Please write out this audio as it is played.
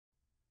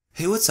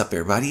Hey, what's up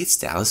everybody, it's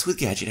Dallas with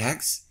Gadget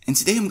Hacks, and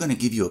today I'm going to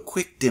give you a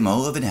quick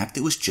demo of an app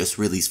that was just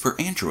released for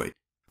Android.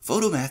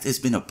 PhotoMath has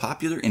been a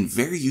popular and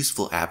very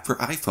useful app for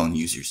iPhone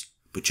users,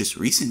 but just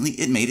recently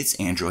it made its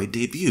Android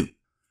debut.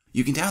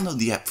 You can download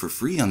the app for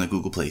free on the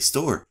Google Play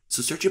Store,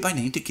 so search it by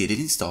name to get it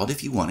installed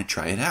if you want to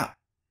try it out.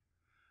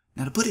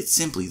 Now to put it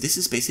simply, this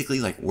is basically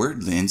like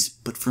Word Lens,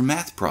 but for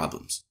math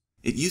problems.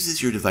 It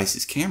uses your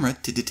device's camera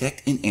to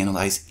detect and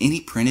analyze any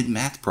printed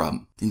math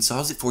problem, then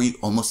solves it for you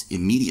almost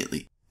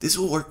immediately. This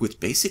will work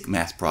with basic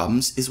math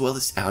problems as well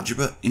as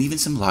algebra and even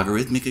some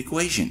logarithmic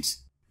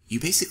equations. You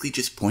basically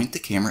just point the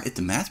camera at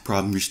the math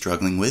problem you're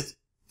struggling with,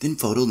 then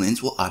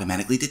PhotoLens will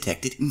automatically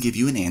detect it and give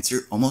you an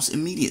answer almost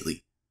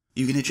immediately.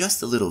 You can adjust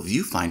the little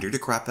viewfinder to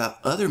crop out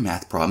other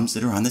math problems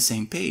that are on the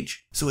same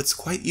page, so it's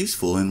quite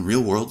useful in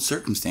real-world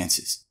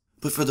circumstances.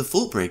 But for the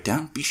full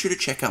breakdown, be sure to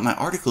check out my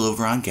article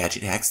over on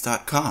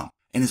GadgetHacks.com.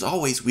 And as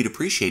always, we'd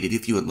appreciate it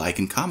if you would like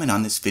and comment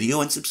on this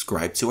video and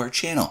subscribe to our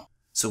channel.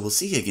 So we'll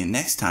see you again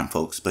next time,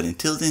 folks, but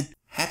until then,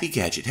 happy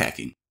gadget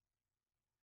hacking!